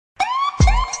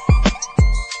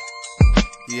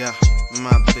Yeah,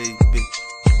 my baby.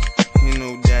 You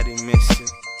know daddy missing.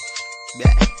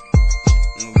 Back.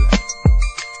 No lie.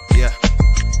 Yeah.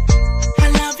 I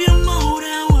love you more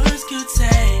than words could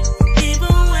say. Even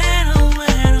when I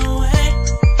went away,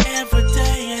 every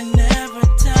day and every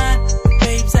time,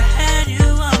 babes, I had you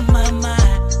on my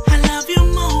mind. I love you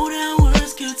more than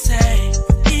words could say.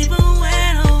 Even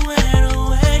when I went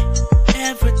away,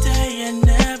 every day and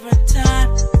every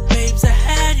time, babes, I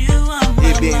had you on my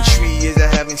mind. It been 3 years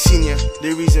I haven't seen you.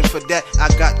 The reason for that, I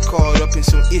got caught up in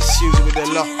some issues with the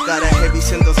law. Got a heavy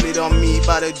sentence laid on me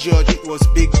by the judge. It was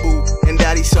big boo, and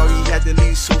daddy sorry he had to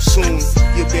leave so soon.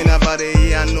 You been about a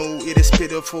year, I know it is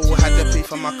pitiful. I had to pay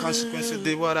for my consequences,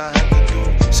 did what I had to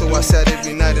do. So I sat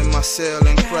every night in my cell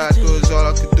and cried, cause all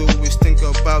I could do was think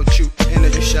about you. And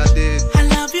the wish I did. I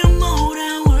love you more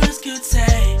than words could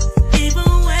say. Even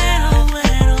when I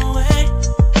went away,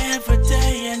 every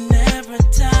day and every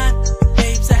time,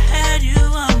 babes, I had you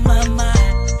on my mind.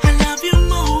 I love you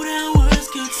more than words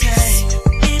could say.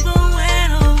 Even when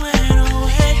I went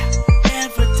away,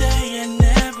 every day and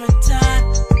every time,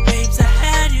 babes, I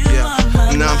had you on my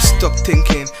mind. Now I'm stuck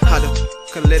thinking how the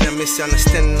can let a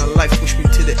misunderstanding of life push me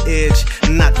to the edge.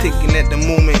 Not thinking at the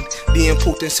moment the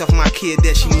importance of my kid,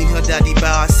 that she need her daddy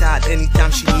by her side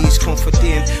anytime she needs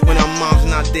comforting. When her mom's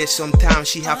not there, sometimes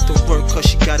she have to work cause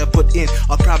she gotta put in,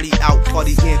 or probably out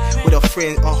partying with her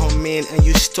friend or her man, and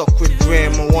you stuck with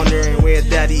grandma wondering where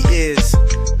daddy is.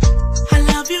 I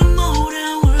love you more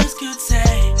than words could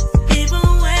say. Even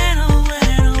when I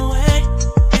went away,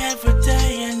 every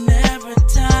day and every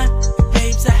time,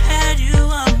 babes, I had you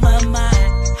on my mind.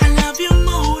 I love you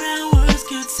more than words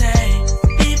could say.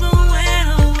 Even when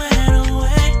I went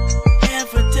away,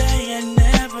 every day and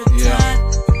every time,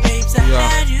 babes, I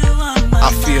had you on my mind.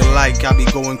 I feel like I be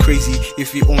going crazy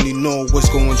if you only know what's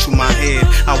going through my head.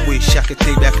 I wish I could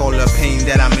take back all the pain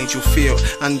that I made you feel,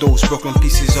 and those broken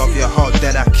pieces of your heart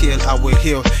that I killed, I will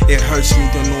heal. It hurts me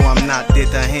to know I'm not there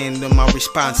to handle my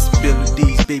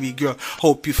responsibilities, baby girl.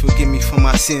 Hope you forgive me for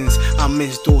my sins. I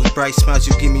miss those bright smiles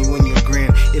you give me when you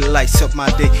grin. It lights up my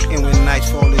day, and when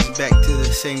nightfall is back to the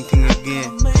same thing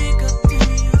again.